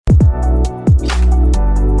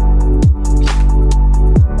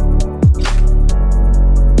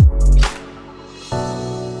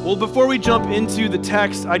Well, before we jump into the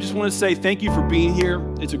text, I just want to say thank you for being here.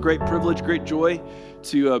 It's a great privilege, great joy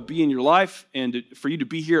to be in your life and for you to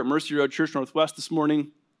be here at Mercy Road Church Northwest this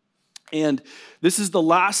morning. And this is the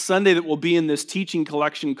last Sunday that we'll be in this teaching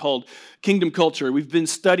collection called Kingdom Culture. We've been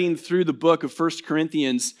studying through the book of 1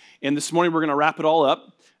 Corinthians, and this morning we're going to wrap it all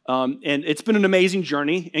up. And it's been an amazing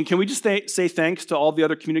journey. And can we just say thanks to all the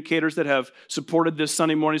other communicators that have supported this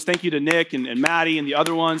Sunday mornings? Thank you to Nick and Maddie and the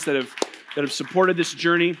other ones that have supported this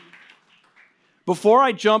journey. Before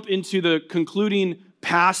I jump into the concluding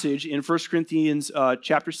passage in 1 Corinthians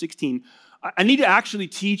chapter 16, I need to actually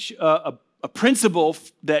teach a principle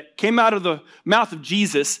that came out of the mouth of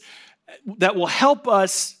Jesus that will help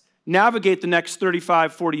us navigate the next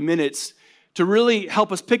 35, 40 minutes to really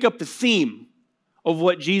help us pick up the theme of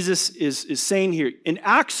what Jesus is saying here. In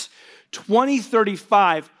Acts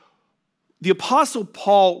 20:35, the Apostle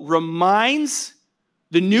Paul reminds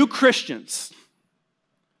the new Christians,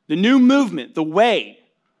 the new movement, the way,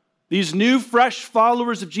 these new fresh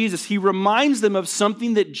followers of Jesus, he reminds them of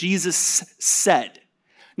something that Jesus said.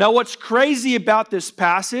 Now, what's crazy about this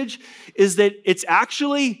passage is that it's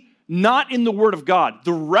actually not in the Word of God.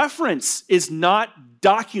 The reference is not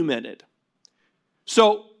documented.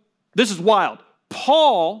 So, this is wild.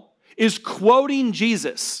 Paul is quoting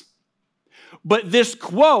Jesus, but this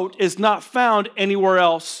quote is not found anywhere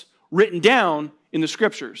else written down in the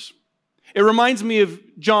Scriptures. It reminds me of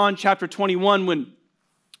John chapter 21 when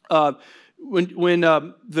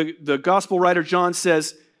the gospel writer John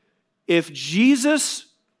says, if Jesus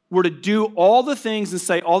were to do all the things and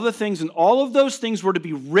say all the things, and all of those things were to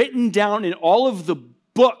be written down in all of the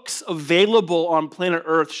books available on planet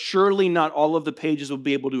Earth, surely not all of the pages will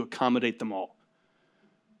be able to accommodate them all.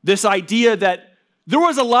 This idea that there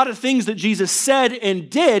was a lot of things that Jesus said and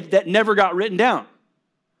did that never got written down,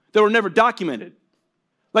 that were never documented.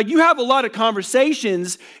 Like you have a lot of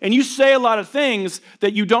conversations and you say a lot of things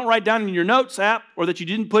that you don't write down in your notes app or that you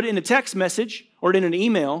didn't put in a text message or in an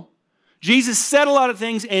email. Jesus said a lot of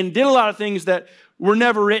things and did a lot of things that were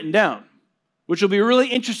never written down, which will be really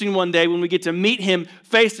interesting one day when we get to meet him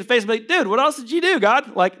face to face. Like, dude, what else did you do,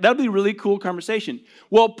 God? Like, that'll be a really cool conversation.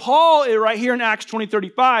 Well, Paul, right here in Acts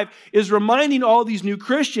 20:35, is reminding all these new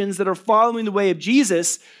Christians that are following the way of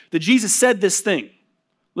Jesus that Jesus said this thing.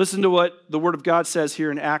 Listen to what the Word of God says here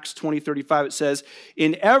in Acts 20:35. It says,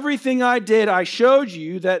 in everything I did, I showed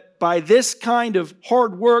you that by this kind of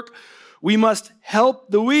hard work, we must help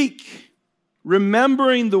the weak,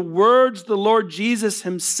 remembering the words the Lord Jesus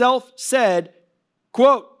himself said,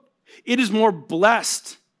 quote, it is more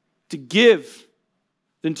blessed to give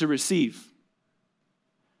than to receive.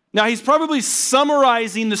 Now, he's probably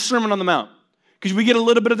summarizing the Sermon on the Mount because we get a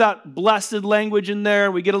little bit of that blessed language in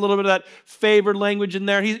there. We get a little bit of that favored language in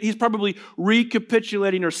there. He's probably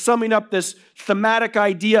recapitulating or summing up this thematic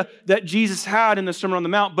idea that Jesus had in the Sermon on the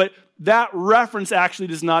Mount, but that reference actually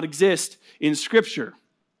does not exist in Scripture.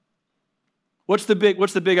 What's the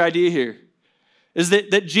big idea here? Is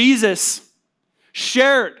that Jesus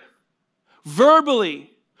shared verbally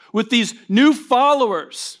with these new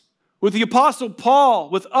followers, with the Apostle Paul,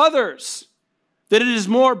 with others, that it is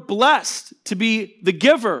more blessed to be the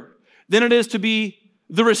giver than it is to be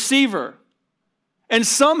the receiver. And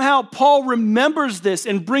somehow Paul remembers this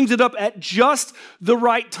and brings it up at just the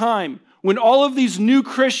right time, when all of these new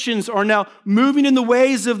Christians are now moving in the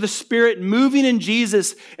ways of the Spirit, moving in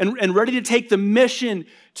Jesus, and ready to take the mission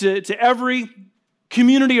to every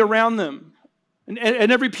community around them and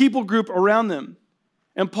every people group around them.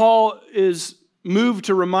 And Paul is moved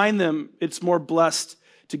to remind them it's more blessed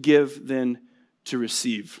to give than to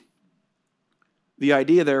receive. The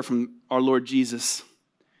idea there from our Lord Jesus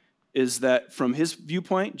is that from his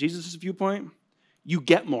viewpoint, Jesus' viewpoint, you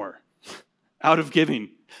get more out of giving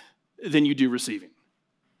than you do receiving.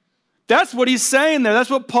 That's what he's saying there. That's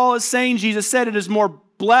what Paul is saying. Jesus said it is more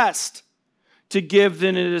blessed to give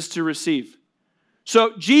than it is to receive.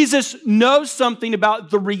 So Jesus knows something about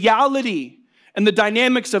the reality and the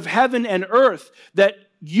dynamics of heaven and earth, that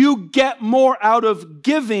you get more out of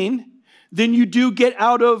giving than you do get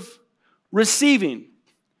out of receiving.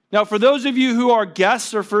 Now, for those of you who are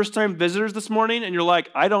guests or first-time visitors this morning, and you're like,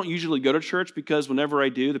 I don't usually go to church because whenever I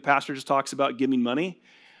do, the pastor just talks about giving money.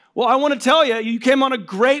 Well, I want to tell you, you came on a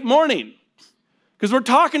great morning because we're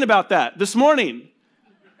talking about that this morning.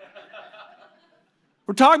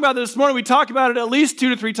 We're talking about this morning. We talk about it at least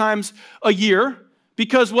 2 to 3 times a year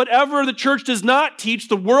because whatever the church does not teach,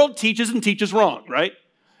 the world teaches and teaches wrong, right?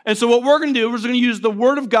 And so what we're going to do is we're going to use the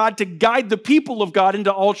Word of God to guide the people of God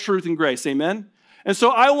into all truth and grace, amen? And so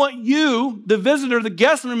I want you, the visitor, the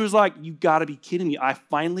guest in the room, who's like, you got to be kidding me. I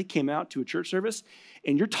finally came out to a church service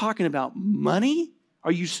and you're talking about money?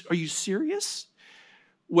 Are you serious?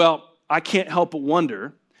 Well, I can't help but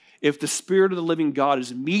wonder if the Spirit of the living God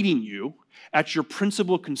is meeting you at your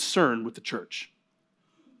principal concern with the church.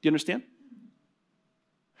 Do you understand?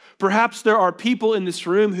 Perhaps there are people in this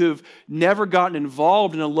room who've never gotten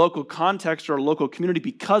involved in a local context or a local community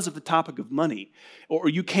because of the topic of money. Or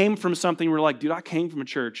you came from something where like, dude, I came from a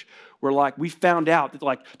church where like we found out that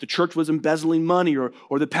like the church was embezzling money or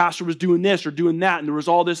the pastor was doing this or doing that, and there was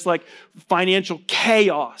all this like financial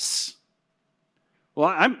chaos. Well,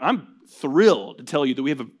 I'm thrilled to tell you that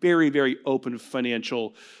we have a very, very open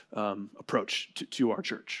financial approach to our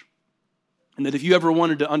church. And that if you ever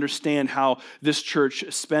wanted to understand how this church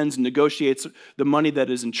spends and negotiates the money that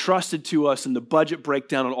is entrusted to us and the budget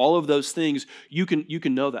breakdown and all of those things, you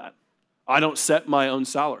can know that. I don't set my own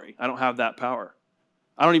salary. I don't have that power.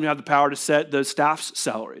 I don't even have the power to set the staff's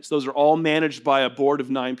salaries. Those are all managed by a board of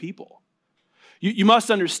 9 people. You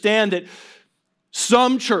must understand that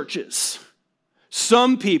some churches,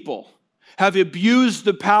 some people have abused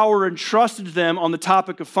the power entrusted to them on the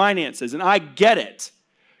topic of finances, and I get it.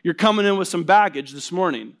 You're coming in with some baggage this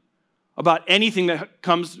morning about anything that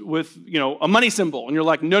comes with, a money symbol. And you're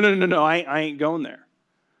like, no, I ain't going there.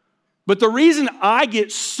 But the reason I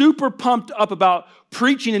get super pumped up about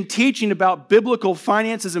preaching and teaching about biblical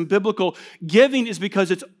finances and biblical giving is because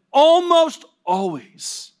it's almost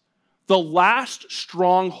always the last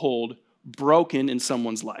stronghold broken in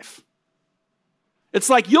someone's life. It's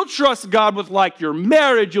like you'll trust God with like your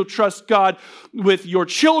marriage, you'll trust God with your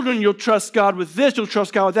children, you'll trust God with this, you'll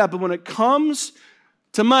trust God with that. But when it comes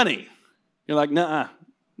to money, you're like, nah,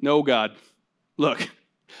 no, God. Look,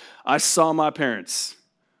 I saw my parents.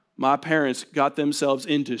 My parents got themselves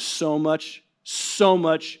into so much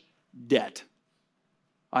debt.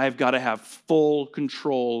 I have got to have full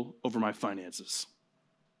control over my finances.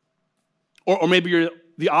 Or maybe you're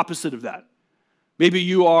the opposite of that. Maybe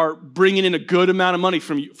you are bringing in a good amount of money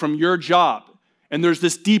from your job, and there's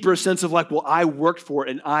this deeper sense of like, well, I worked for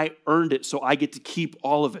it and I earned it, so I get to keep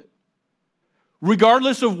all of it.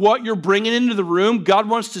 Regardless of what you're bringing into the room, God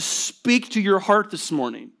wants to speak to your heart this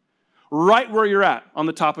morning, right where you're at on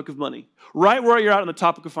the topic of money, right where you're at on the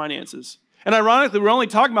topic of finances. And ironically, we're only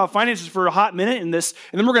talking about finances for a hot minute in this,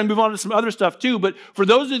 and then we're going to move on to some other stuff too. But for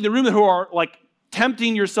those in the room who are like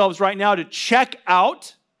tempting yourselves right now to check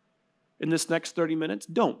out in this next 30 minutes,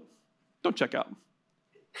 don't check out.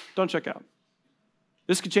 Don't check out.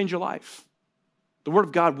 This could change your life. The Word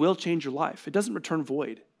of God will change your life. It doesn't return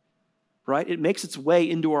void, right? It makes its way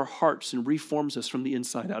into our hearts and reforms us from the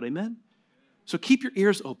inside out, amen? So keep your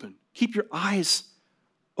ears open. Keep your eyes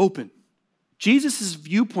open. Jesus'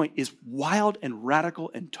 viewpoint is wild and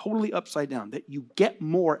radical and totally upside down, that you get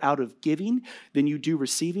more out of giving than you do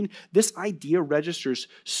receiving. This idea registers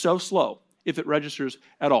so slow, if it registers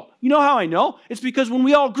at all. You know how I know? It's because when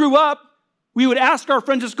we all grew up, we would ask our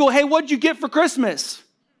friends at school, hey, what'd you get for Christmas?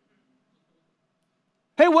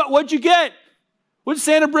 Hey, what'd you get? What did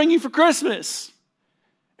Santa bring you for Christmas?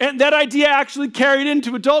 And that idea actually carried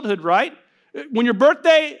into adulthood, right? When your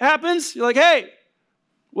birthday happens, you're like, hey,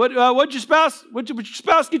 what'd your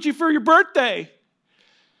spouse get you for your birthday?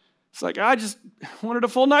 It's like, I just wanted a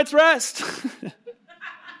full night's rest.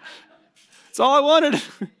 That's all I wanted.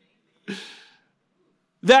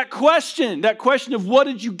 That question of what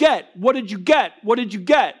did you get? What did you get? What did you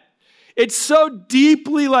get? It's so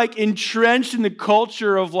deeply like entrenched in the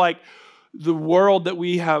culture of like the world that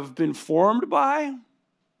we have been formed by.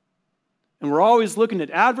 And we're always looking at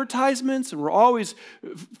advertisements, and we're always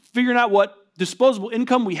figuring out what disposable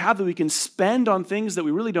income we have that we can spend on things that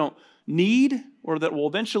we really don't need or that will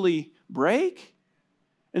eventually break.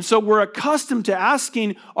 And so we're accustomed to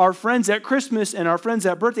asking our friends at Christmas and our friends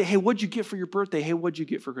at birthday, hey, what'd you get for your birthday? Hey, what'd you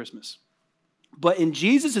get for Christmas? But in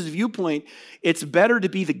Jesus' viewpoint, it's better to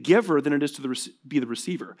be the giver than it is to be the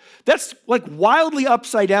receiver. That's like wildly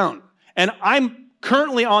upside down. And I'm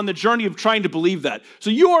currently on the journey of trying to believe that. So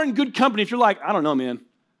you are in good company if you're like, I don't know, man.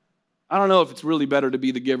 I don't know if it's really better to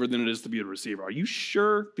be the giver than it is to be the receiver. Are you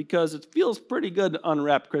sure? Because it feels pretty good to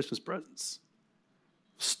unwrap Christmas presents.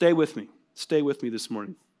 Stay with me. Stay with me this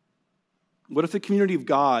morning. What if the community of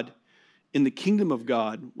God in the kingdom of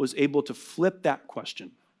God was able to flip that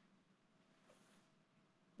question?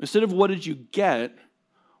 Instead of what did you get,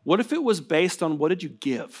 what if it was based on what did you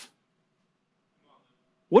give?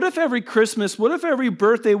 What if every Christmas, what if every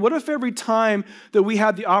birthday, what if every time that we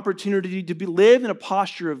had the opportunity to live in a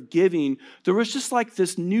posture of giving, there was just like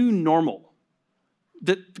this new normal?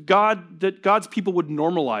 That God's people would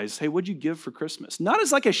normalize, hey, what'd you give for Christmas? Not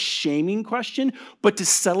as like a shaming question, but to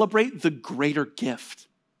celebrate the greater gift.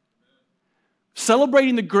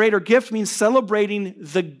 Celebrating the greater gift means celebrating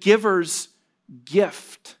the giver's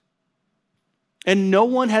gift. And no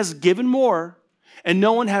one has given more, and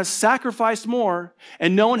no one has sacrificed more,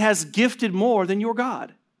 and no one has gifted more than your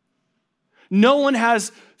God. No one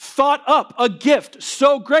has thought up a gift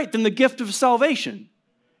so great than the gift of salvation.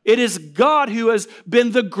 It is God who has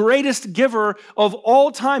been the greatest giver of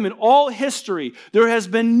all time in all history. There has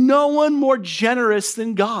been no one more generous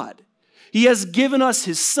than God. He has given us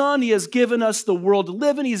his Son. He has given us the world to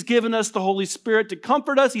live in. He's given us the Holy Spirit to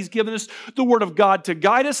comfort us. He's given us the Word of God to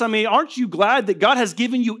guide us. I mean, aren't you glad that God has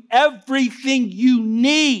given you everything you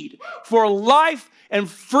need for life and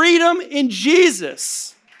freedom in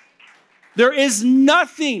Jesus? There is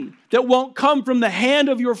nothing that won't come from the hand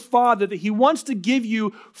of your Father that he wants to give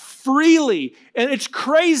you freely. And it's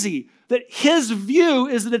crazy that his view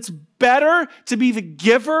is that it's better to be the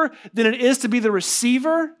giver than it is to be the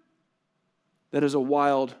receiver. That is a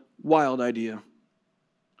wild, wild idea.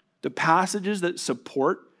 The passages that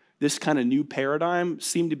support this kind of new paradigm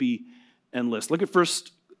seem to be endless. Look at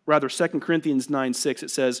 2 Corinthians 9:6. It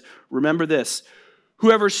says, remember this,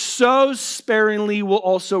 whoever sows sparingly will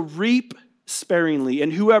also reap sparingly,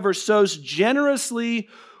 and whoever sows generously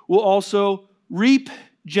will also reap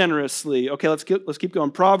generously. Okay, let's keep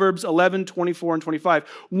going. Proverbs 11:24 and 25.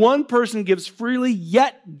 One person gives freely,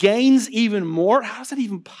 yet gains even more. How is that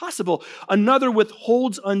even possible? Another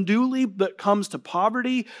withholds unduly, but comes to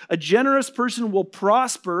poverty. A generous person will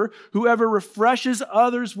prosper. Whoever refreshes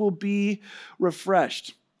others will be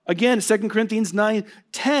refreshed. Again, 2 Corinthians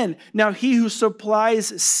 9:10. Now he who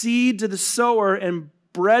supplies seed to the sower and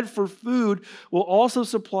bread for food will also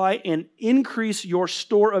supply and increase your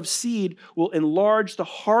store of seed, will enlarge the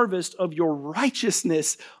harvest of your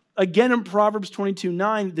righteousness. Again in Proverbs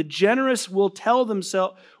 22:9, the generous will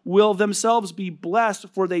themselves be blessed,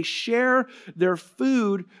 for they share their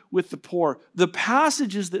food with the poor. The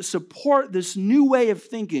passages that support this new way of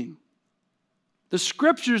thinking, the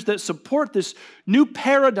scriptures that support this new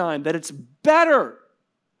paradigm, that it's better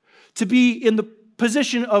to be in the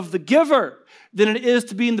position of the giver than it is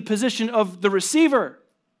to be in the position of the receiver.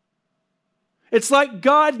 It's like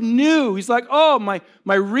God knew. He's like, oh,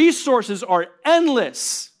 my resources are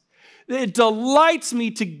endless. It delights me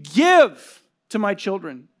to give to my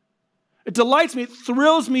children. It delights me, it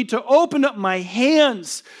thrills me to open up my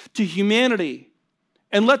hands to humanity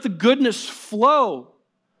and let the goodness flow.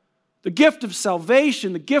 The gift of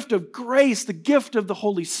salvation, the gift of grace, the gift of the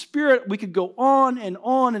Holy Spirit. We could go on and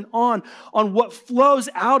on and on what flows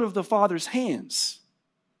out of the Father's hands.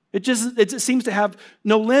 It seems to have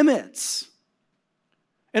no limits.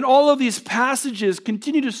 And all of these passages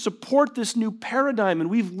continue to support this new paradigm, and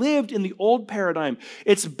we've lived in the old paradigm.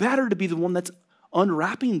 It's better to be the one that's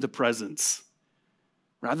unwrapping the presents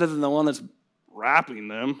rather than the one that's wrapping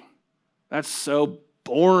them. That's so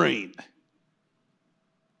boring.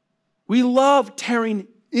 We love tearing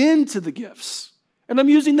into the gifts. And I'm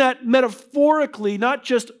using that metaphorically, not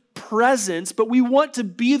just presents, but we want to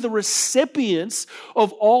be the recipients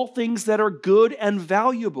of all things that are good and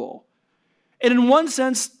valuable. And in one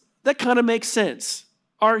sense, that kind of makes sense.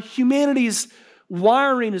 Our humanity's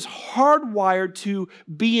wiring is hardwired to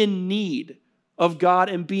be in need of God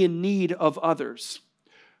and be in need of others.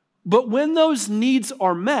 But when those needs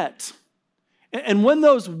are met, and when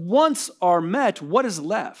those wants are met, what is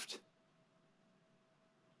left?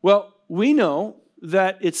 Well, we know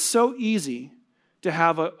that it's so easy to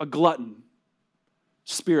have a glutton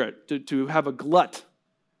spirit, to have a glut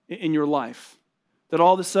in your life, that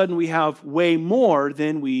all of a sudden we have way more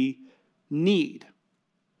than we need.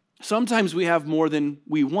 Sometimes we have more than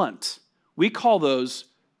we want. We call those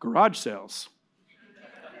garage sales.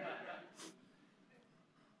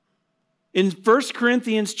 In 1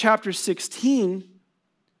 Corinthians chapter 16,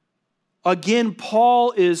 again,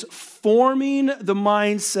 Paul is forming the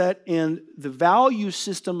mindset and the value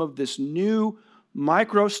system of this new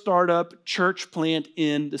micro-startup church plant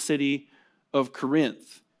in the city of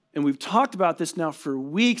Corinth. And we've talked about this now for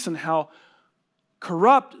weeks and how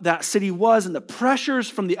corrupt that city was and the pressures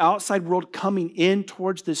from the outside world coming in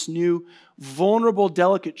towards this new, vulnerable,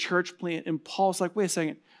 delicate church plant. And Paul's like, wait a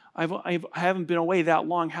second, I haven't been away that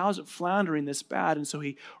long. How is it floundering this bad? And so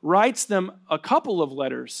he writes them a couple of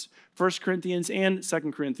letters, 1 Corinthians and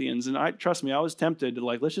 2 Corinthians. And trust me, I was tempted to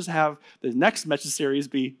let's just have the next message series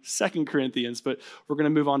be 2 Corinthians, but we're going to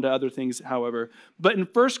move on to other things, however. But in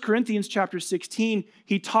 1 Corinthians chapter 16,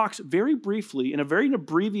 he talks very briefly in a very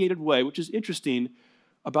abbreviated way, which is interesting,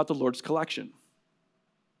 about the Lord's collection.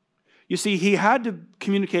 You see, he had to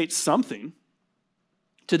communicate something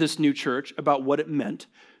to this new church about what it meant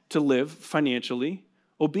to live financially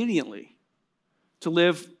obediently, to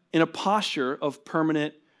live in a posture of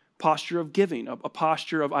permanent posture of giving, a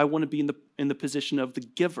posture of I want to be in the position of the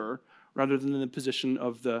giver rather than in the position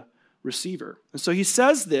of the receiver. And so he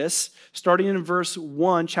says this, starting in verse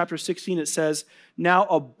 1, chapter 16, it says, now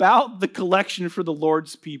about the collection for the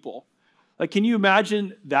Lord's people. Like, can you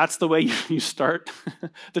imagine that's the way you start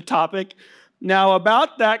the topic? Now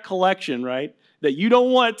about that collection, right, that you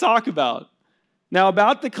don't want to talk about. Now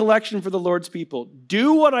about the collection for the Lord's people,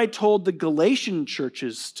 do what I told the Galatian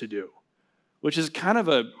churches to do, which is kind of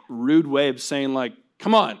a rude way of saying, like,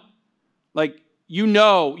 come on, like, you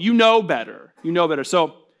know better. You know better.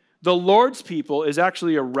 So the Lord's people is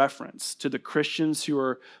actually a reference to the Christians who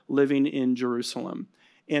are living in Jerusalem.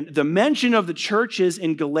 And the mention of the churches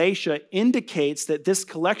in Galatia indicates that this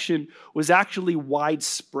collection was actually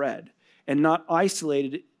widespread and not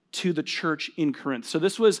isolated to the church in Corinth. So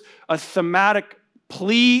this was a thematic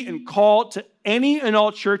plea and call to any and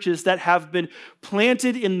all churches that have been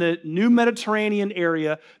planted in the new Mediterranean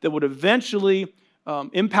area that would eventually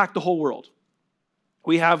impact the whole world.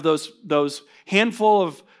 We have those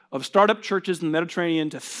handful of startup churches in the Mediterranean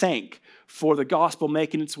to thank for the gospel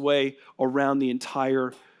making its way around the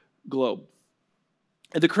entire globe.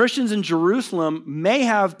 And the Christians in Jerusalem may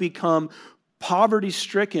have become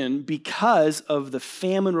poverty-stricken because of the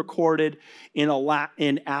famine recorded in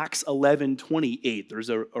Acts 11:28. There's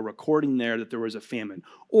a recording there that there was a famine,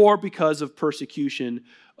 or because of persecution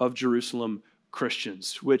of Jerusalem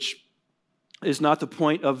Christians, which is not the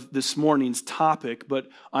point of this morning's topic, but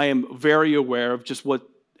I am very aware of just what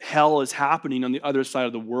hell is happening on the other side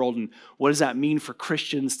of the world, and what does that mean for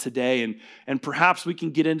Christians today? And perhaps we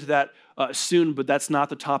can get into that soon, but that's not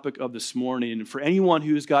the topic of this morning. And for anyone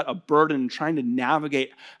who's got a burden trying to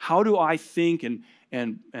navigate, how do I think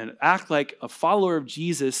and act like a follower of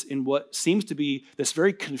Jesus in what seems to be this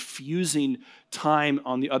very confusing time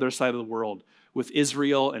on the other side of the world with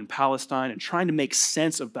Israel and Palestine, and trying to make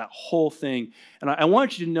sense of that whole thing. And I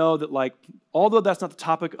want you to know that, like, although that's not the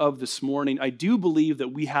topic of this morning, I do believe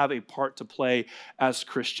that we have a part to play as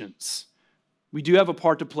Christians. We do have a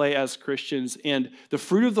part to play as Christians, and the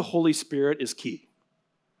fruit of the Holy Spirit is key.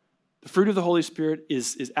 The fruit of the Holy Spirit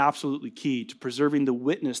is absolutely key to preserving the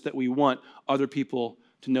witness that we want other people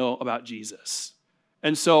to know about Jesus.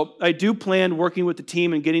 And so I do plan working with the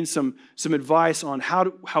team and getting some advice on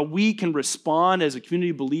how we can respond as a community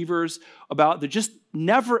of believers about the just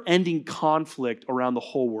never-ending conflict around the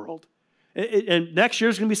whole world. And next year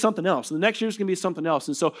is going to be something else. And the next year is going to be something else.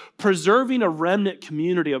 And so preserving a remnant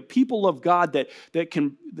community of people of God that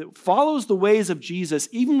follows the ways of Jesus,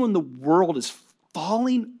 even when the world is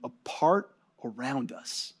falling apart around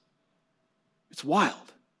us. It's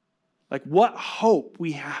wild. Like, what hope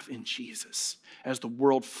we have in Jesus as the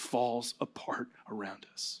world falls apart around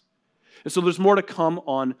us. And so there's more to come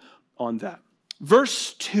on that.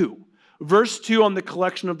 Verse 2 on the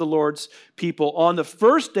collection of the Lord's people. On the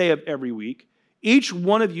first day of every week, each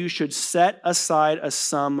one of you should set aside a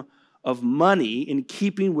sum of money in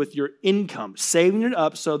keeping with your income, saving it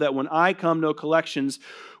up so that when I come, no collections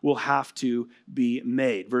will have to be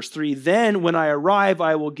made. Verse 3, then when I arrive,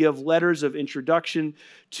 I will give letters of introduction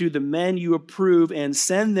to the men you approve and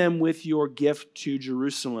send them with your gift to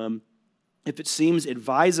Jerusalem. If it seems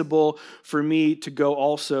advisable for me to go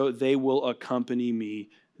also, they will accompany me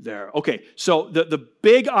there. Okay, so the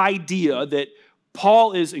big idea that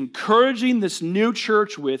Paul is encouraging this new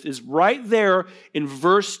church with is right there in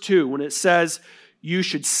verse 2 when it says, you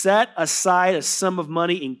should set aside a sum of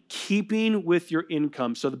money in keeping with your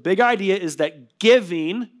income. So the big idea is that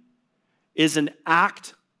giving is an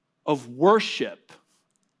act of worship.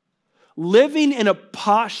 Living in a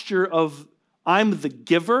posture of I'm the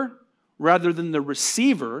giver rather than the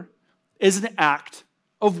receiver is an act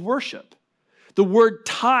of worship. The word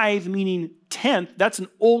tithe, meaning tenth, that's an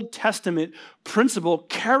Old Testament principle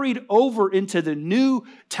carried over into the New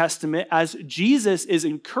Testament as Jesus is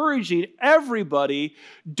encouraging everybody,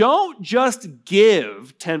 don't just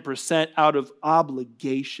give 10% out of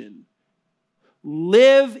obligation.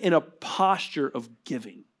 Live in a posture of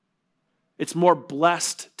giving. It's more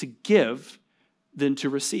blessed to give than to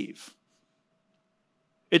receive.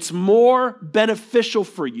 It's more beneficial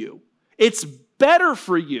for you. It's better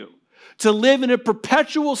for you to live in a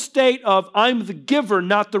perpetual state of I'm the giver,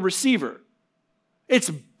 not the receiver. It's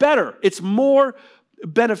better. It's more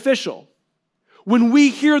beneficial. When we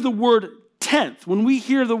hear the word tenth, when we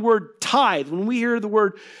hear the word tithe, when we hear the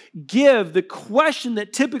word give, the question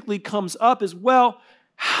that typically comes up is, well,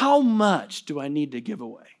 how much do I need to give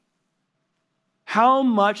away? How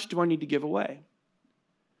much do I need to give away?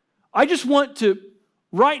 I just want to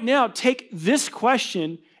right now take this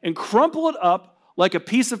question and crumple it up like a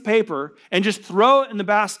piece of paper and just throw it in the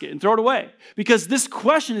basket and throw it away. Because this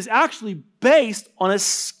question is actually based on a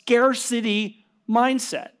scarcity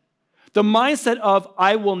mindset. The mindset of,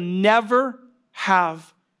 I will never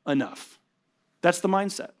have enough. That's the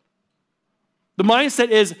mindset. The mindset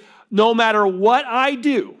is, no matter what I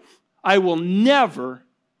do, I will never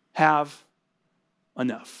have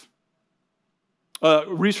enough. A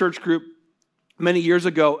research group many years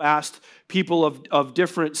ago asked people of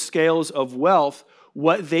different scales of wealth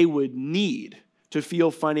what they would need to feel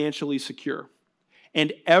financially secure.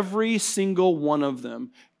 And every single one of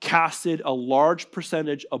them casted a large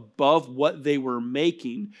percentage above what they were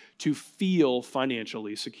making to feel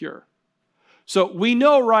financially secure. So we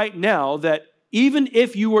know right now that even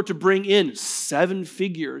if you were to bring in 7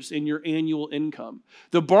 figures in your annual income,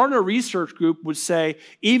 the Barna Research Group would say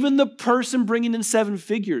even the person bringing in 7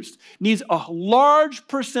 figures needs a large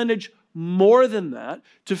percentage more than that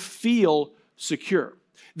to feel secure.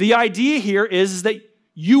 The idea here is that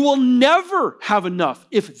you will never have enough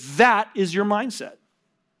if that is your mindset.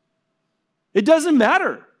 It doesn't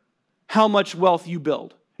matter how much wealth you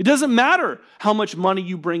build. It doesn't matter how much money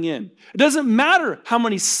you bring in. It doesn't matter how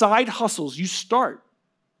many side hustles you start.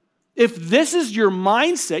 If this is your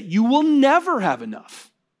mindset, you will never have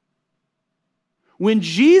enough. When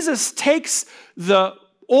Jesus takes the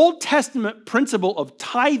Old Testament principle of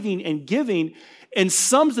tithing and giving and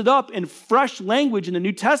sums it up in fresh language in the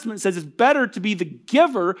New Testament, says it's better to be the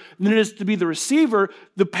giver than it is to be the receiver,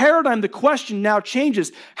 the paradigm, the question now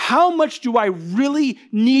changes. How much do I really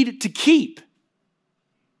need to keep?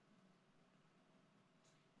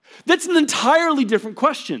 That's an entirely different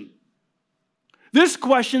question. This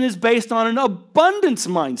question is based on an abundance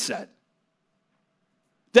mindset.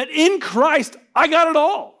 That in Christ, I got it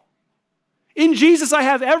all. In Jesus, I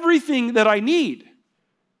have everything that I need.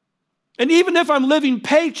 And even if I'm living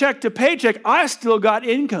paycheck to paycheck, I still got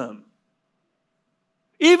income.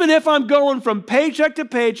 Even if I'm going from paycheck to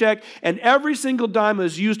paycheck and every single dime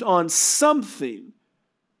is used on something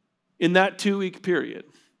in that 2-week period,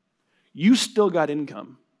 you still got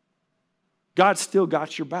income. God still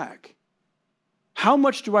got your back. How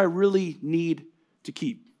much do I really need to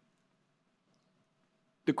keep?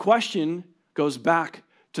 The question goes back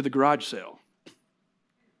to the garage sale.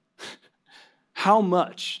 How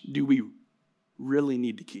much do we really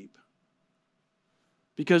need to keep?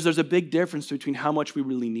 Because there's a big difference between how much we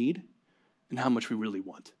really need and how much we really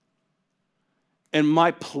want. And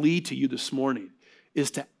my plea to you this morning is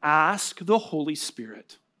to ask the Holy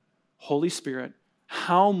Spirit,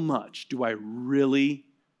 how much do I really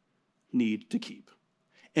need to keep?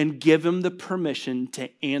 And give him the permission to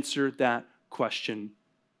answer that question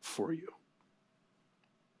for you.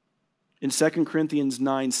 In 2 Corinthians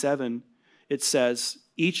 9:7, it says,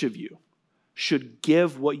 each of you should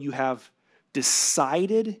give what you have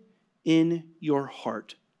decided in your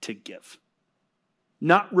heart to give.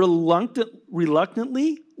 Not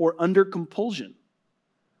reluctantly or under compulsion.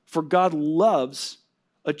 For God loves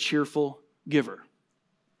a cheerful giver.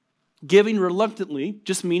 Giving reluctantly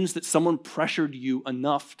just means that someone pressured you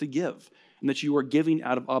enough to give and that you are giving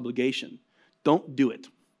out of obligation. Don't do it.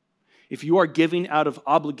 If you are giving out of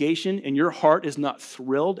obligation and your heart is not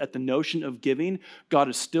thrilled at the notion of giving, God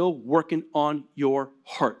is still working on your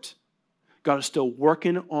heart. God is still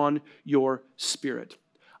working on your spirit.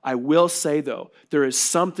 I will say, though, there is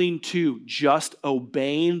something to just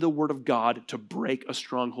obeying the word of God to break a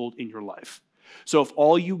stronghold in your life. So if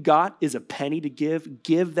all you got is a penny to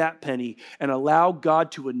give that penny and allow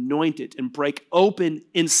God to anoint it and break open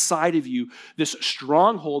inside of you this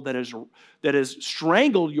stronghold that has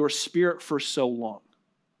strangled your spirit for so long.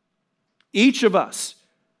 Each of us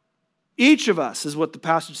is what the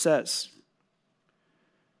passage says,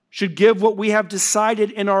 should give what we have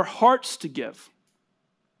decided in our hearts to give.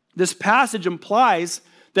 This passage implies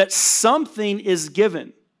that something is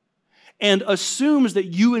given and assumes that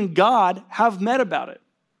you and God have met about it.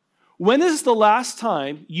 When is the last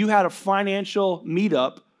time you had a financial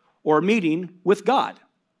meetup or meeting with God?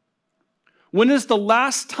 When is the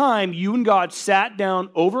last time you and God sat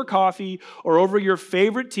down over coffee or over your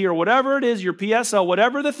favorite tea or whatever it is, your PSL,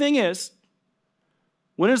 whatever the thing is,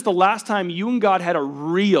 when is the last time you and God had a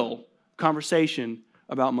real conversation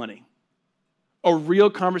about money? A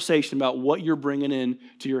real conversation about what you're bringing in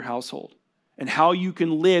to your household and how you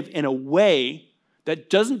can live in a way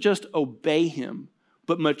that doesn't just obey him,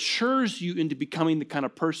 but matures you into becoming the kind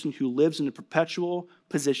of person who lives in a perpetual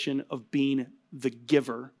position of being the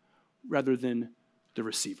giver rather than the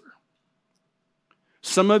receiver.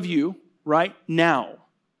 Some of you right now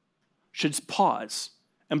should pause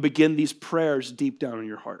and begin these prayers deep down in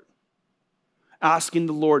your heart. asking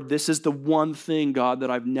the Lord, this is the one thing, God,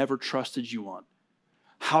 that I've never trusted you on.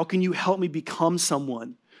 How can you help me become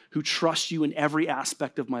someone who trusts you in every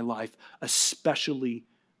aspect of my life, especially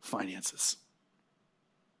finances?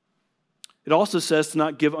 It also says to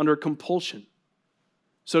not give under compulsion.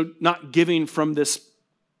 So not giving from this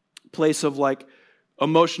place of like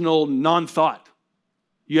emotional non-thought.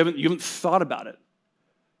 You haven't thought about it.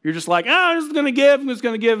 You're just like, I'm just going to give, I'm just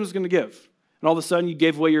going to give, I'm just going to give. And all of a sudden you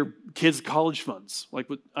gave away your kids' college funds. Like,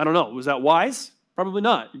 I don't know, was that wise? Probably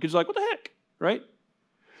not. Your kids are like, what the heck, right?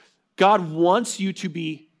 God wants you to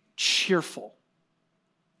be cheerful,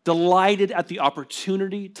 delighted at the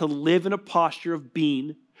opportunity to live in a posture of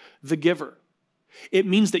being the giver. It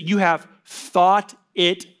means that you have thought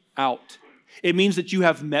it out. It means that you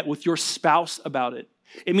have met with your spouse about it.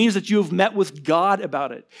 It means that you have met with God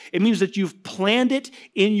about it. It means that you've planned it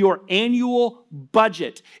in your annual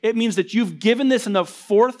budget. It means that you've given this enough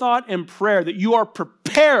forethought and prayer that you are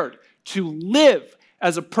prepared to live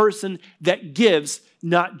as a person that gives,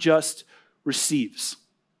 not just receives.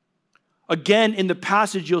 Again, in the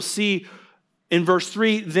passage, you'll see in verse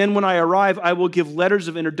 3, then when I arrive, I will give letters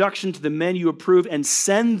of introduction to the men you approve and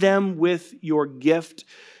send them with your gift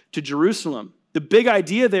to Jerusalem. The big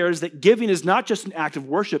idea there is that giving is not just an act of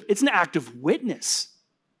worship, it's an act of witness.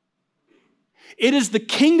 It is the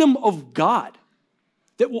kingdom of God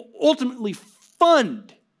that will ultimately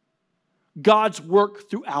fund God's work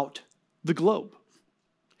throughout the globe.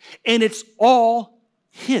 And it's all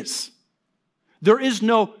His. There is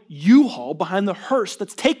no U-Haul behind the hearse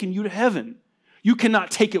that's taking you to heaven. You cannot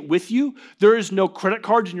take it with you. There is no credit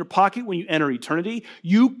cards in your pocket when you enter eternity.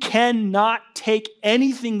 You cannot take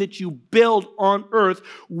anything that you build on earth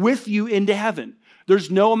with you into heaven. There's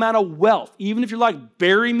no amount of wealth. Even if you're like,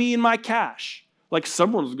 bury me in my cash, like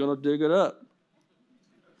someone's going to dig it up.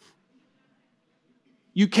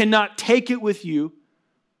 You cannot take it with you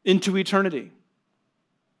into eternity.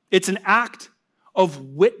 It's an act of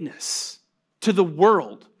witness to the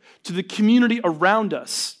world, to the community around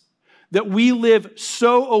us, that we live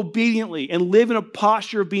so obediently and live in a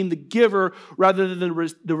posture of being the giver rather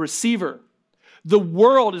than the receiver. The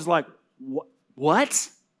world is like, what?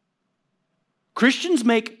 Christians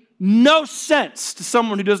make no sense to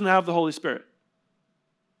someone who doesn't have the Holy Spirit.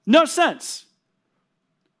 No sense.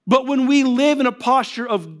 But when we live in a posture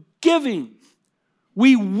of giving,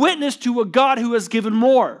 we witness to a God who has given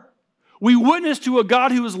more. We witness to a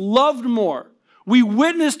God who has loved more. We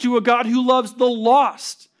witness to a God who loves the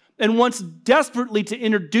lost and wants desperately to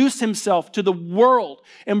introduce himself to the world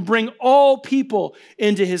and bring all people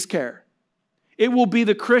into his care. It will be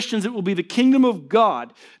the Christians, it will be the kingdom of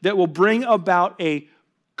God that will bring about a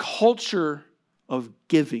culture of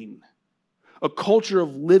giving, a culture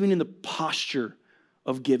of living in the posture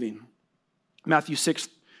of giving. Matthew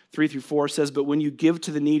 6:3-4 says, but when you give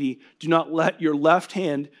to the needy, do not let your left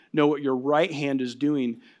hand know what your right hand is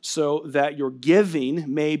doing, so that your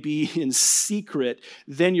giving may be in secret.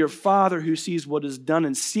 Then your Father who sees what is done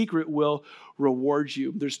in secret will reward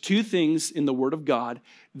you. There's two things in the Word of God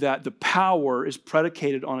that the power is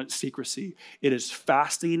predicated on its secrecy. It is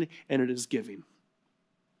fasting and it is giving.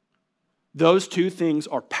 Those two things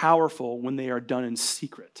are powerful when they are done in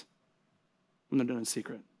secret. When they're done in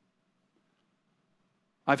secret.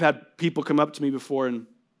 I've had people come up to me before and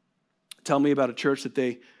tell me about a church that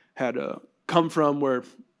they had come from where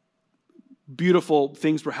beautiful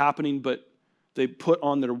things were happening, but they put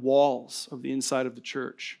on their walls of the inside of the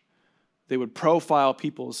church. They would profile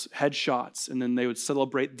people's headshots, and then they would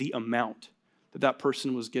celebrate the amount that that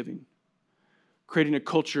person was giving, creating a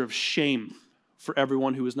culture of shame for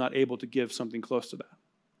everyone who was not able to give something close to that.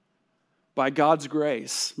 By God's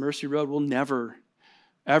grace, Mercy Road will never,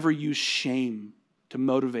 ever use shame to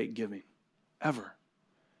motivate giving, ever.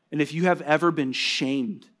 And if you have ever been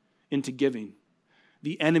shamed into giving,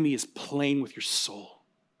 the enemy is playing with your soul.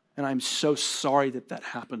 And I'm so sorry that that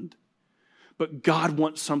happened. But God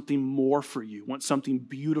wants something more for you, wants something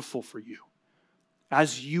beautiful for you.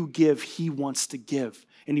 As you give, He wants to give,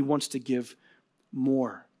 and He wants to give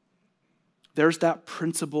more. There's that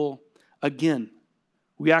principle again.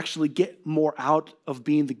 We actually get more out of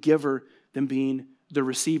being the giver than being the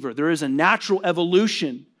receiver. There is a natural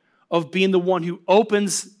evolution of being the one who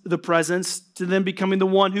opens the presents to then becoming the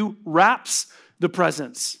one who wraps the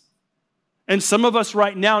presents. And some of us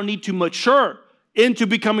right now need to mature into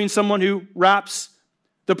becoming someone who wraps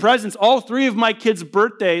the presents. All three of my kids'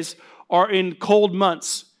 birthdays are in cold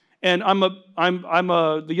months. And I'm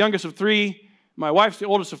the youngest of three. My wife's the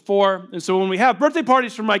oldest of four. And so when we have birthday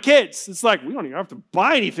parties for my kids, it's like, we don't even have to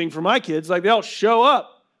buy anything for my kids. Like, they all show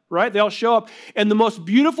up. Right? They all show up. And the most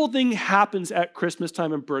beautiful thing happens at Christmas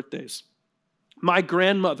time and birthdays. My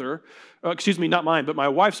grandmother, not mine, but my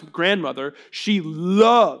wife's grandmother, she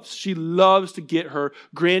loves to get her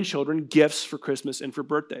grandchildren gifts for Christmas and for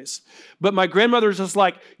birthdays. But my grandmother's just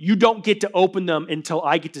like, you don't get to open them until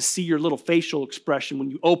I get to see your little facial expression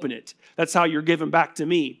when you open it. That's how you're giving back to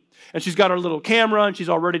me. And she's got her little camera and she's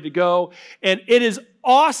all ready to go. And it is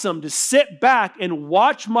awesome to sit back and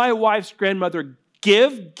watch my wife's grandmother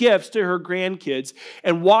give gifts to her grandkids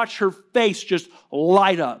and watch her face just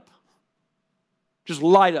light up. Just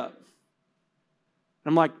light up.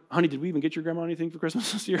 I'm like, honey, did we even get your grandma anything for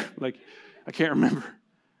Christmas this year? Like, I can't remember.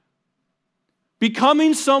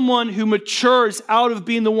 Becoming someone who matures out of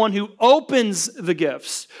being the one who opens the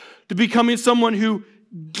gifts to becoming someone who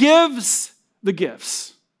gives the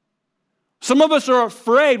gifts. Some of us are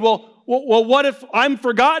afraid, well, what if I'm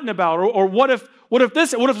forgotten about? Or what if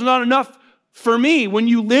it's not enough for me? When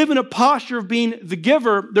you live in a posture of being the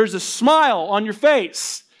giver, there's a smile on your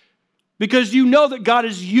face. Because you know that God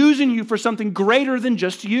is using you for something greater than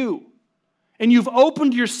just you. And you've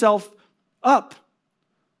opened yourself up.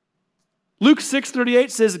 Luke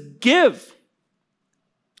 6:38 says, give,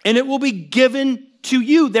 and it will be given to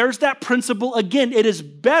you. There's that principle again. It is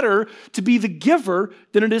better to be the giver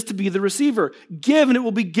than it is to be the receiver. Give, and it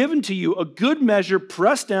will be given to you. A good measure,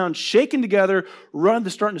 pressed down, shaken together,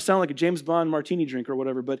 this starting to sound like a James Bond martini drink or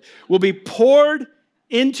whatever, but will be poured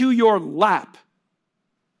into your lap.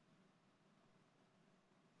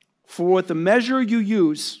 For with the measure you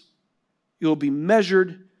use, it will be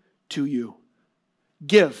measured to you.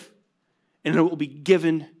 Give, and it will be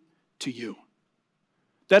given to you.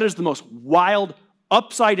 That is the most wild,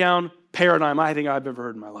 upside-down paradigm I think I've ever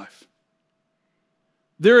heard in my life.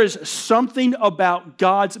 There is something about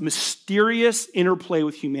God's mysterious interplay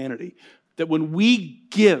with humanity that when we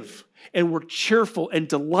give and we're cheerful and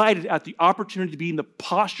delighted at the opportunity to be in the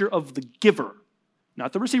posture of the giver,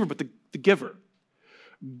 not the receiver, but the giver,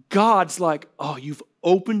 God's like, oh, you've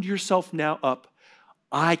opened yourself now up.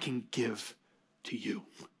 I can give to you.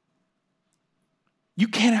 You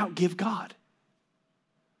can't outgive God.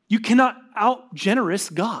 You cannot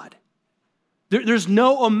out-generous God. There's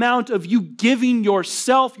no amount of you giving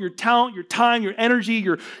yourself, your talent, your time, your energy,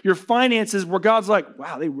 your finances where God's like,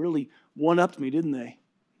 wow, they really one-upped me, didn't they?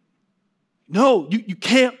 No, you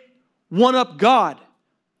can't one-up God.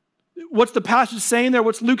 What's the passage saying there?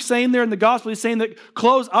 What's Luke saying there in the gospel? He's saying that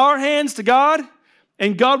close our hands to God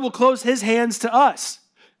and God will close his hands to us.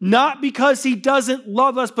 Not because he doesn't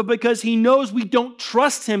love us, but because he knows we don't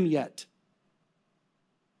trust him yet.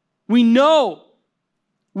 We know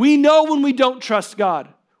when we don't trust God.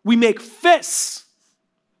 We make fists.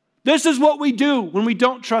 This is what we do when we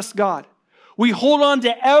don't trust God. We hold on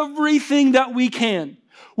to everything that we can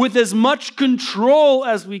with as much control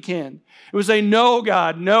as we can. And we say, no,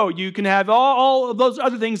 God, no, you can have all of those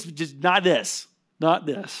other things, just not this, not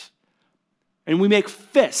this. And we make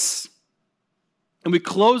fists. And we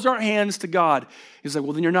close our hands to God. He's like,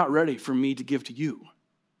 well, then you're not ready for me to give to you.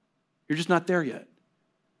 You're just not there yet.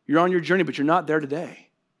 You're on your journey, but you're not there today.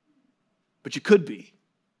 But you could be.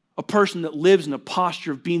 A person that lives in a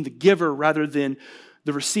posture of being the giver rather than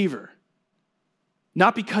the receiver.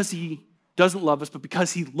 Not because he doesn't love us, but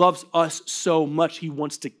because he loves us so much, he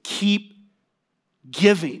wants to keep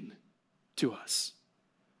giving to us.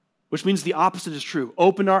 Which means the opposite is true.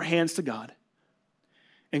 Open our hands to God,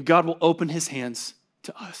 and God will open his hands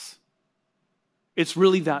to us. It's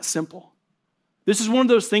really that simple. This is one of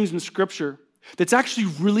those things in Scripture that's actually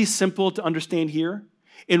really simple to understand here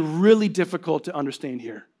and really difficult to understand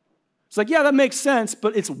here. It's like, yeah, that makes sense,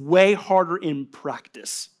 but it's way harder in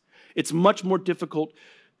practice. It's much more difficult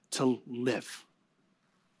to live.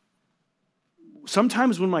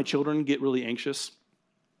 Sometimes when my children get really anxious,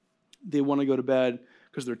 they want to go to bed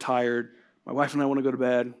because they're tired. My wife and I want to go to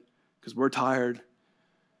bed because we're tired.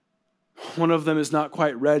 One of them is not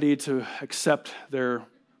quite ready to accept their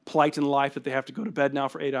plight in life that they have to go to bed now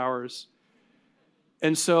for 8 hours.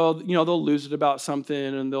 And so, they'll lose it about something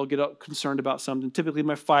and they'll get concerned about something. Typically,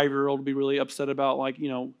 my 5-year-old will be really upset about,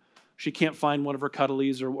 she can't find one of her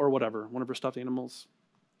cuddlies or whatever, one of her stuffed animals.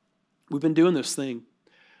 We've been doing this thing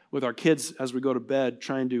with our kids as we go to bed,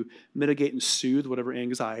 trying to mitigate and soothe whatever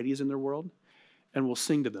anxiety is in their world, and we'll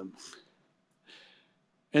sing to them.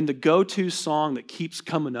 And the go-to song that keeps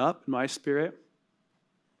coming up in my spirit,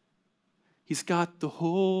 he's got the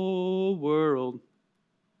whole world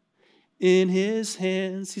in his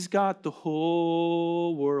hands. He's got the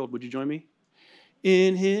whole world. Would you join me?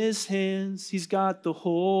 In his hands, he's got the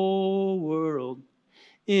whole world.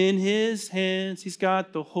 In his hands, he's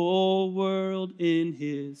got the whole world in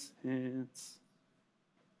his hands.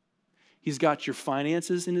 He's got your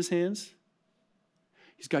finances in his hands.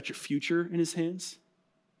 He's got your future in his hands.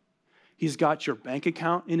 He's got your bank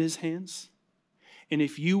account in his hands. And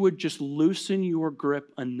if you would just loosen your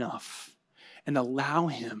grip enough and allow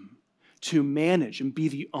him to manage and be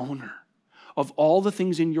the owner of all the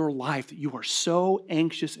things in your life that you are so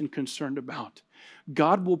anxious and concerned about,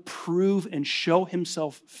 God will prove and show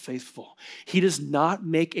himself faithful. He does not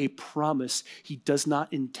make a promise he does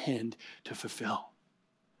not intend to fulfill.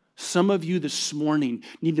 Some of you this morning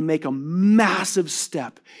need to make a massive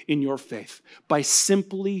step in your faith by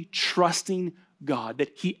simply trusting God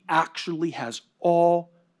that he actually has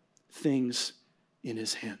all things in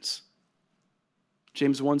his hands.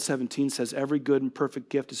 James 1:17 says, every good and perfect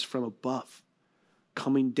gift is from above,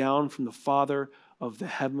 coming down from the Father of the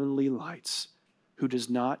heavenly lights, who does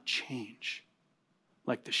not change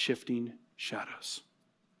like the shifting shadows.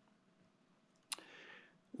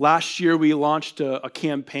 Last year, we launched a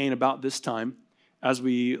campaign about this time as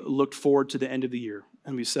we looked forward to the end of the year.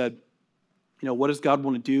 And we said, what does God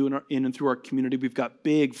want to do in and through our community? We've got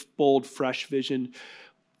big, bold, fresh vision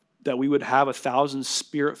that we would have 1,000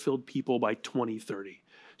 Spirit-filled people by 2030.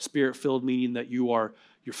 Spirit-filled meaning that you're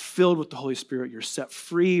filled with the Holy Spirit, you're set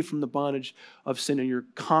free from the bondage of sin, and you're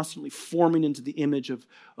constantly forming into the image of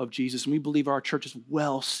Jesus. And we believe our church is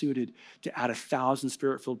well suited to add 1,000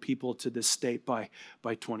 Spirit-filled people to this state by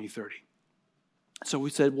 2030. So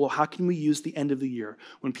we said, well, how can we use the end of the year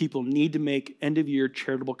when people need to make end-of-year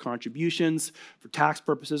charitable contributions for tax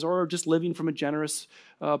purposes or just living from a generous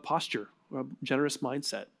posture, a generous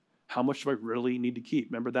mindset? How much do I really need to keep?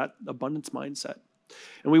 Remember that abundance mindset.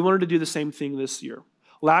 And we wanted to do the same thing this year.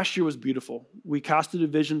 Last year was beautiful. We casted a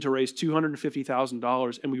vision to raise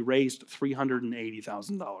 $250,000, and we raised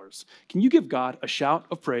 $380,000. Can you give God a shout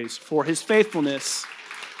of praise for his faithfulness?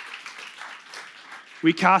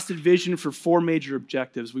 We casted vision for 4 major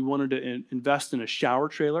objectives. We wanted to invest in a shower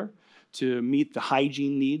trailer to meet the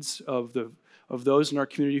hygiene needs of those in our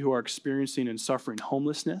community who are experiencing and suffering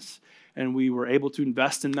homelessness. And we were able to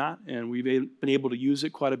invest in that, and we've been able to use it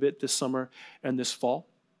quite a bit this summer and this fall.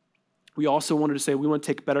 We also wanted to say we want to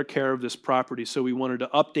take better care of this property, so we wanted to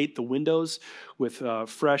update the windows with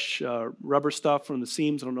fresh rubber stuff from the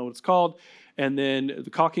seams. I don't know what it's called. And then the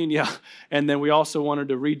caulking, yeah. And then we also wanted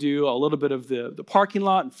to redo a little bit of the parking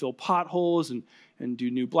lot and fill potholes and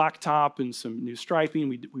do new blacktop and some new striping.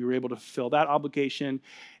 We were able to fulfill that obligation.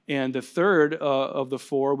 And the third of the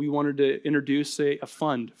 4, we wanted to introduce a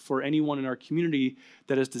fund for anyone in our community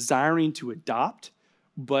that is desiring to adopt,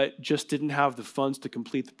 but just didn't have the funds to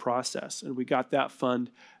complete the process. And we got that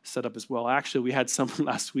fund set up as well. Actually, we had someone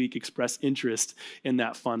last week express interest in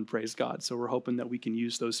that fund, praise God. So we're hoping that we can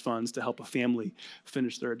use those funds to help a family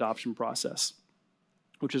finish their adoption process,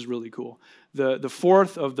 which is really cool. The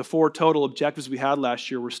fourth of the 4 total objectives we had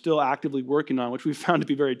last year, we're still actively working on, which we found to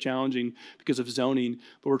be very challenging because of zoning,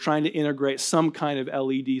 but we're trying to integrate some kind of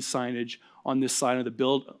LED signage on this side of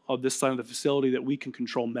the facility that we can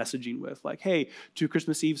control messaging with. Like, hey, 2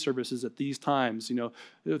 Christmas Eve services at these times,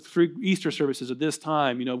 3 Easter services at this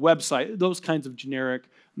time, website, those kinds of generic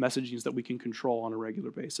messagings that we can control on a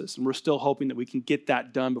regular basis. And we're still hoping that we can get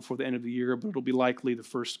that done before the end of the year, but it'll be likely the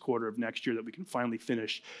first quarter of next year that we can finally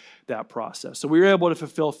finish that process. So we were able to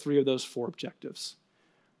fulfill 3 of those 4 objectives.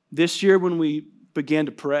 This year, when we began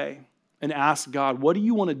to pray and ask God, what do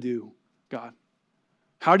you want to do, God?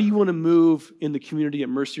 How do you want to move in the community at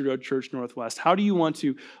Mercy Road Church Northwest? How do you want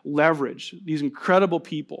to leverage these incredible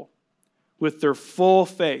people with their full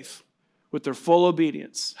faith, with their full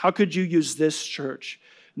obedience? How could you use this church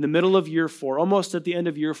in the middle of year 4, almost at the end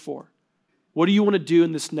of year 4? What do you want to do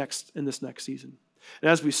in this next season?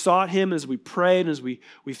 And as we sought him, as we prayed, as we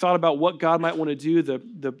thought about what God might want to do,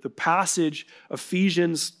 the passage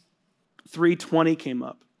Ephesians 3:20 came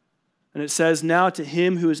up. And it says, now to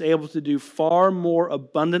him who is able to do far more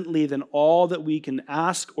abundantly than all that we can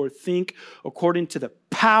ask or think, according to the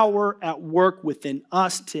power at work within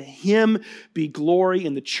us, to him be glory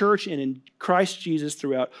in the church and in Christ Jesus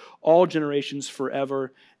throughout all generations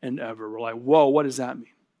forever and ever. We're like, whoa, what does that mean?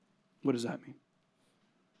 What does that mean?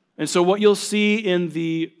 And so what you'll see in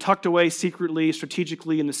the tucked away secretly,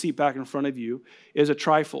 strategically in the seat back in front of you is a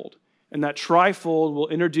trifold. And that trifold will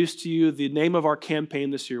introduce to you the name of our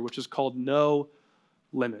campaign this year, which is called No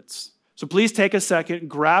Limits. So please take a second,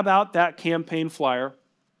 grab out that campaign flyer,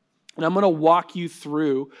 and I'm going to walk you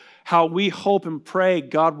through how we hope and pray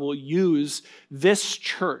God will use this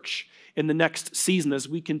church in the next season as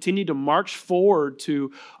we continue to march forward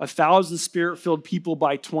to 1,000 Spirit-filled people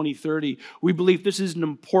by 2030. We believe this is an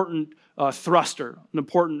important thruster, an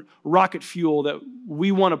important rocket fuel that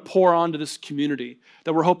we want to pour onto this community,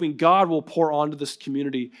 that we're hoping God will pour onto this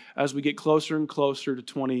community as we get closer and closer to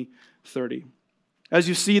 2030. As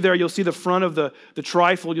you see there, you'll see the front of the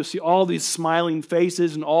trifold. You'll see all these smiling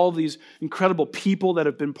faces and all these incredible people that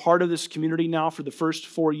have been part of this community now for the first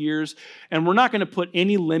 4 years. And we're not going to put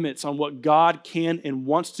any limits on what God can and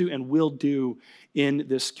wants to and will do in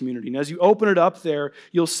this community. And as you open it up there,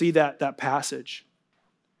 you'll see that passage.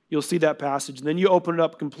 You'll see that passage. And then you open it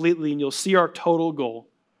up completely and you'll see our total goal.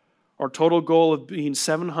 Our total goal of being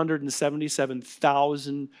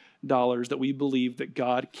 $777,000 that we believe that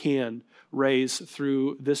God can raise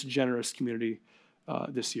through this generous community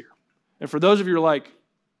this year. And for those of you who are like,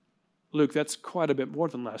 Luke, that's quite a bit more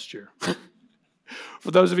than last year.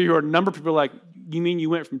 For those of you who are a number of people like, you mean you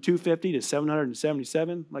went from 250 to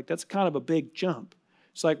 777? Like, that's kind of a big jump.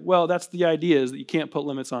 It's like, well, that's the idea, is that you can't put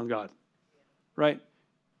limits on God, right?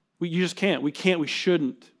 You just can't. We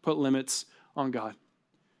shouldn't put limits on God.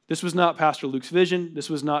 This was not Pastor Luke's vision. This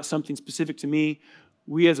was not something specific to me.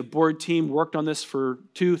 We as a board team worked on this for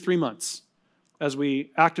 2-3 months as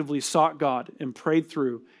we actively sought God and prayed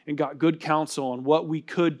through and got good counsel on what we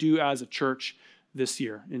could do as a church this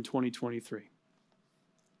year in 2023.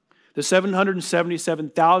 The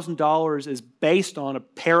 $777,000 is based on a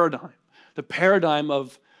paradigm, the paradigm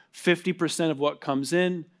of 50% of what comes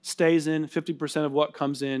in stays in, 50% of what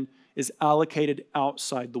comes in is allocated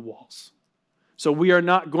outside the walls. So we are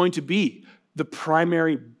not going to be the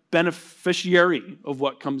primary beneficiary of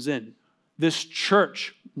what comes in. This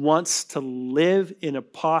church wants to live in a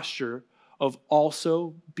posture of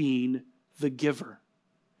also being the giver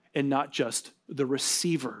and not just the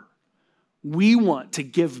receiver. We want to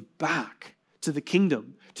give back to the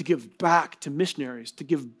kingdom, to give back to missionaries, to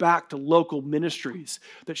give back to local ministries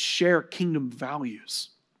that share kingdom values.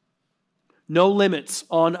 No limits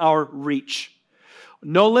on our reach.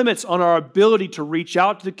 No limits on our ability to reach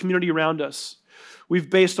out to the community around us. We've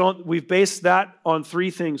based that on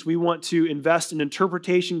 3 things. We want to invest in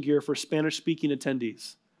interpretation gear for Spanish-speaking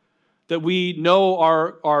attendees. That we know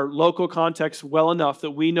our local context well enough that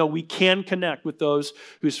we know we can connect with those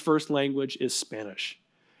whose first language is Spanish.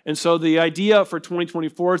 And so the idea for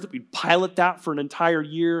 2024 is that we'd pilot that for an entire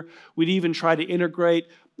year. We'd even try to integrate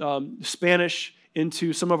Spanish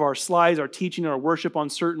into some of our slides, our teaching, our worship on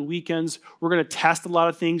certain weekends. We're going to test a lot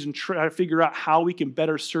of things and try to figure out how we can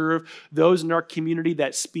better serve those in our community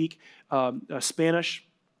that speak Spanish.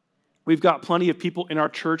 We've got plenty of people in our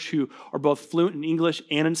church who are both fluent in English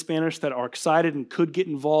and in Spanish that are excited and could get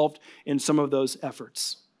involved in some of those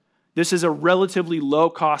efforts. This is a relatively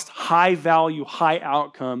low-cost, high-value,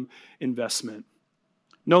 high-outcome investment.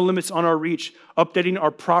 No limits on our reach. Updating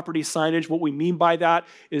our property signage. What we mean by that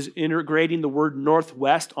is integrating the word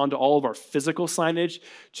Northwest onto all of our physical signage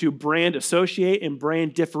to brand associate and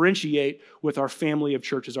brand differentiate with our family of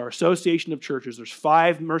churches, our association of churches. There's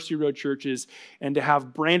 5 Mercy Road churches, and to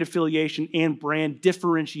have brand affiliation and brand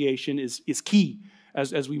differentiation is key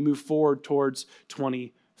as we move forward towards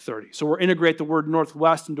 2030. So we'll integrate the word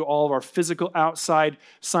Northwest into all of our physical outside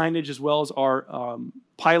signage as well as our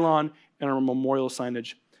pylon and our memorial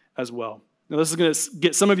signage as well. Now, this is going to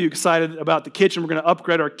get some of you excited about the kitchen. We're going to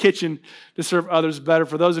upgrade our kitchen to serve others better.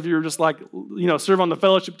 For those of you who are just like, serve on the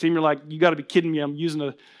fellowship team, you're like, you got to be kidding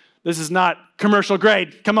me. This is not commercial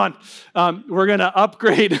grade. Come on. We're going to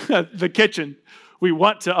upgrade the kitchen. We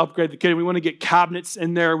want to upgrade the kitchen. We want to get cabinets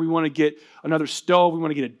in there. We want to get another stove. We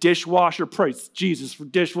want to get a dishwasher. Praise Jesus for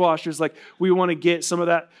dishwashers. Like, we want to get some of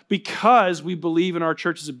that because we believe in our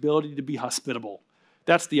church's ability to be hospitable.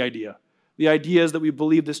 That's the idea. The idea is that we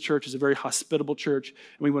believe this church is a very hospitable church,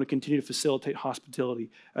 and we want to continue to facilitate hospitality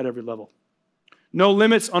at every level. No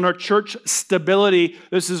limits on our church stability.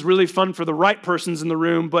 This is really fun for the right persons in the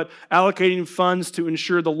room, but allocating funds to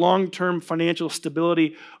ensure the long-term financial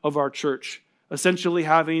stability of our church. Essentially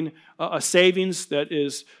having a savings that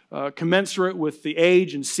is commensurate with the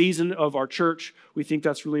age and season of our church. We think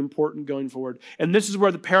that's really important going forward. And this is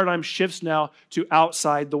where the paradigm shifts now to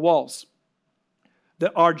outside the walls.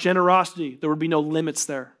 That our generosity, there would be no limits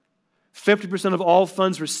there. 50% of all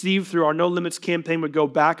funds received through our No Limits campaign would go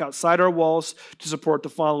back outside our walls to support the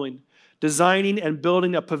following. Designing and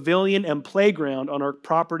building a pavilion and playground on our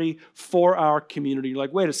property for our community. You're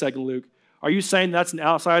like, wait a second, Luke. Are you saying that's an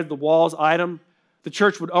outside the walls item? The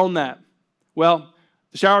church would own that. Well,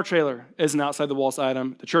 the shower trailer is an outside the walls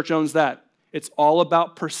item. The church owns that. It's all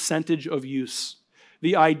about percentage of use.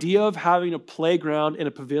 The idea of having a playground and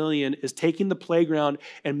a pavilion is taking the playground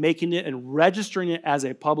and making it and registering it as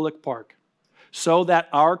a public park so that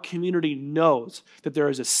our community knows that there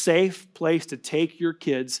is a safe place to take your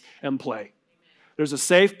kids and play. There's a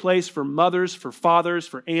safe place for mothers, for fathers,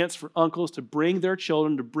 for aunts, for uncles to bring their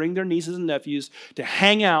children, to bring their nieces and nephews, to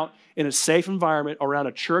hang out in a safe environment around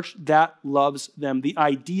a church that loves them. The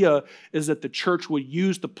idea is that the church would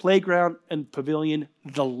use the playground and pavilion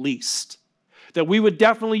the least. That we would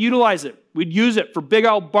definitely utilize it. We'd use it for big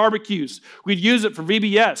old barbecues. We'd use it for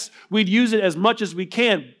VBS. We'd use it as much as we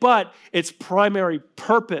can, but its primary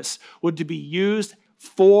purpose would to be used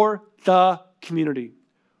for the community.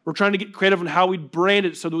 We're trying to get creative on how we'd brand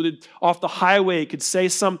it so that off the highway it could say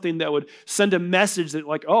something that would send a message that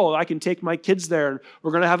like, oh, I can take my kids there. And we're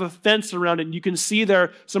going to have a fence around it. And you can see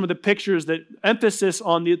there some of the pictures that emphasis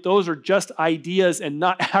on those are just ideas and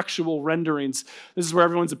not actual renderings. This is where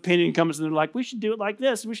everyone's opinion comes and they're like, we should do it like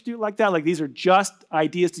this. We should do it like that. Like these are just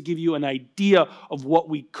ideas to give you an idea of what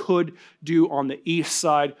we could do on the east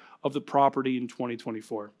side of the property in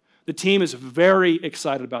 2024. The team is very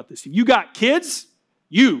excited about this. If you got kids,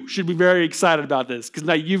 you should be very excited about this because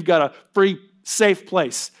now you've got a free, safe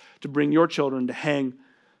place to bring your children to hang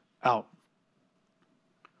out.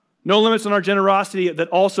 No limits on our generosity, that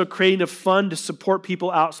also creating a fund to support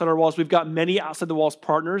people outside our walls. We've got many outside the walls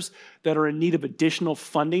partners that are in need of additional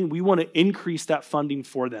funding. We want to increase that funding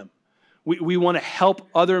for them. We want to help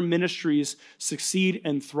other ministries succeed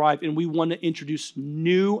and thrive, and we want to introduce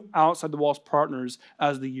new outside the walls partners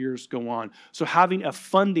as the years go on. So having a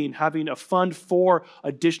fund for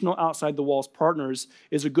additional outside the walls partners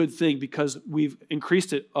is a good thing because we've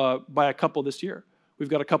increased it by a couple this year. We've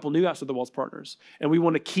got a couple new outside the walls partners, and we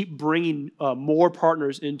want to keep bringing more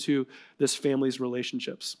partners into this family's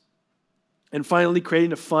relationships. And finally,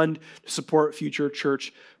 creating a fund to support future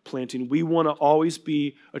church planting. We want to always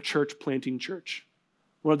be a church planting church.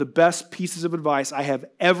 One of the best pieces of advice I have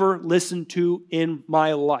ever listened to in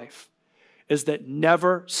my life is that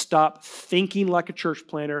never stop thinking like a church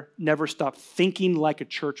planter, never stop thinking like a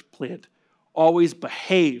church plant. Always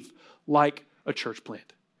behave like a church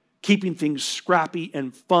plant. Keeping things scrappy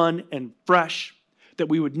and fun and fresh. That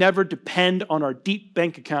we would never depend on our deep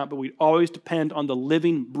bank account, but we'd always depend on the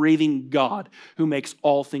living, breathing God who makes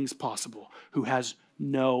all things possible, who has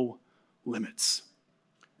no limits.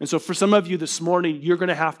 And so for some of you this morning, you're going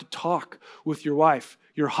to have to talk with your wife,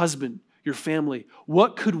 your husband, your family.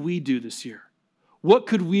 What could we do this year? What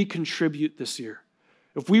could we contribute this year?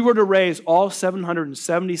 If we were to raise all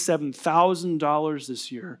 $777,000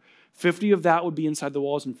 this year, 50 of that would be inside the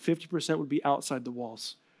walls and 50% would be outside the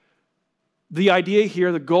walls. The idea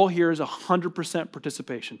here, the goal here is 100%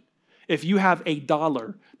 participation. If you have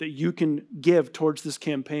 $1 that you can give towards this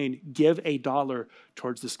campaign, give $1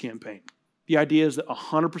 towards this campaign. The idea is that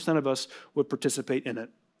 100% of us would participate in it.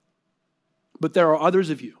 But there are others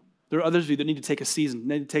of you that need to take a season,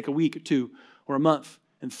 need to take a week or two or a month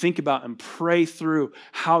and think about and pray through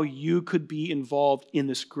how you could be involved in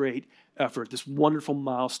this great effort, this wonderful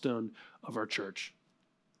milestone of our church.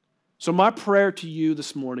 So my prayer to you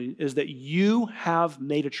this morning is that you have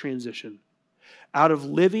made a transition out of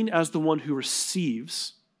living as the one who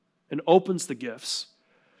receives and opens the gifts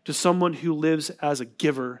to someone who lives as a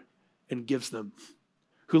giver and gives them,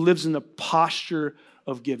 who lives in the posture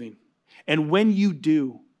of giving. And when you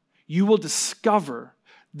do, you will discover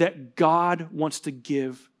that God wants to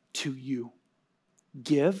give to you.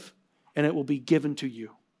 Give, and it will be given to you.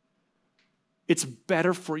 It's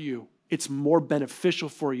better for you. It's more beneficial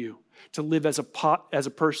for you to live as a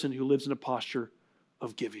person who lives in a posture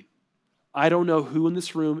of giving. I don't know who in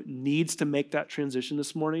this room needs to make that transition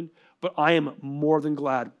this morning, but I am more than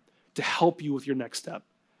glad to help you with your next step.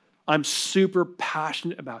 I'm super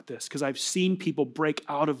passionate about this because I've seen people break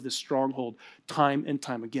out of this stronghold time and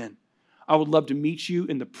time again. I would love to meet you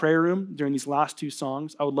in the prayer room during these last two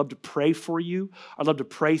songs. I would love to pray for you. I'd love to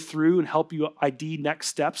pray through and help you ID next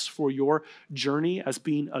steps for your journey as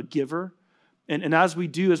being a giver. And as we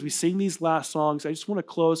sing these last songs, I just want to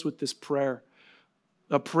close with this prayer.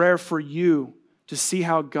 A prayer for you to see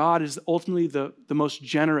how God is ultimately the most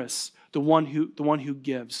generous, the one who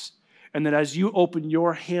gives. And that as you open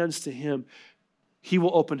your hands to him, he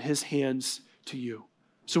will open his hands to you.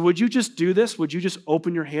 So would you just do this? Would you just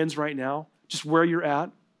open your hands right now, just where you're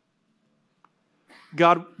at?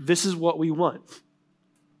 God, this is what we want.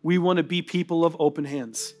 We want to be people of open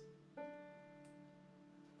hands.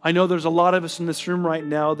 I know there's a lot of us in this room right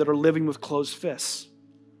now that are living with closed fists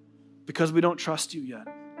because we don't trust you yet.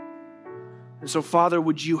 And so, Father,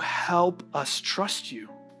 would you help us trust you?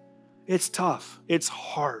 It's tough. It's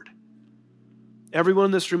hard. Everyone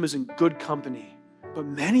in this room is in good company, but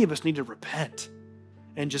many of us need to repent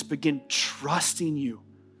and just begin trusting you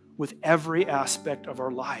with every aspect of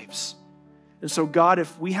our lives. And so, God,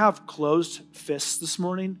 if we have closed fists this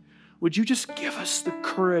morning, would you just give us the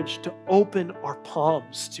courage to open our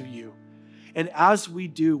palms to you? And as we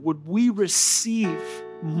do, would we receive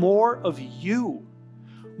more of you,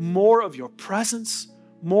 more of your presence,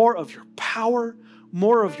 more of your power,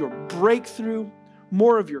 more of your breakthrough,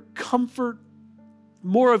 more of your comfort,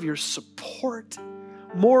 more of your support,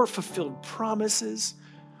 more fulfilled promises.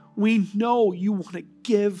 We know you want to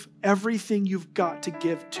give everything you've got to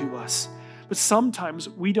give to us, but sometimes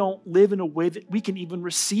we don't live in a way that we can even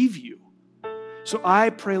receive you. So I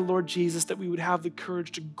pray, Lord Jesus, that we would have the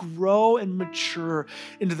courage to grow and mature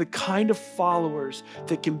into the kind of followers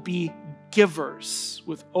that can be givers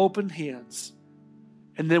with open hands.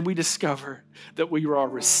 And then we discover that we are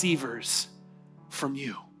receivers from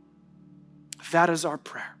you. That is our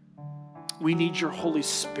prayer. We need your Holy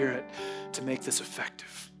Spirit to make this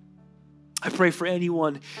effective. I pray for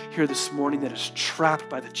anyone here this morning that is trapped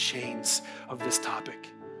by the chains of this topic.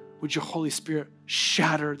 Would your Holy Spirit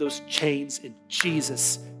shatter those chains in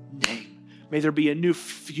Jesus' name? May there be a new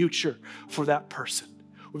future for that person,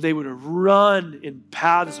 where they would run in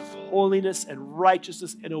paths of holiness and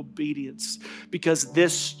righteousness and obedience, because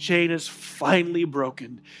this chain is finally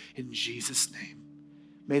broken in Jesus' name.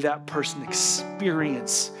 May that person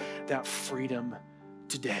experience that freedom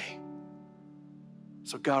today.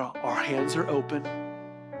 So God, our hands are open.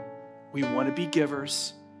 We want to be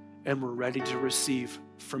givers, and we're ready to receive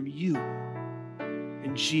from you.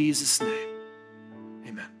 In Jesus' name.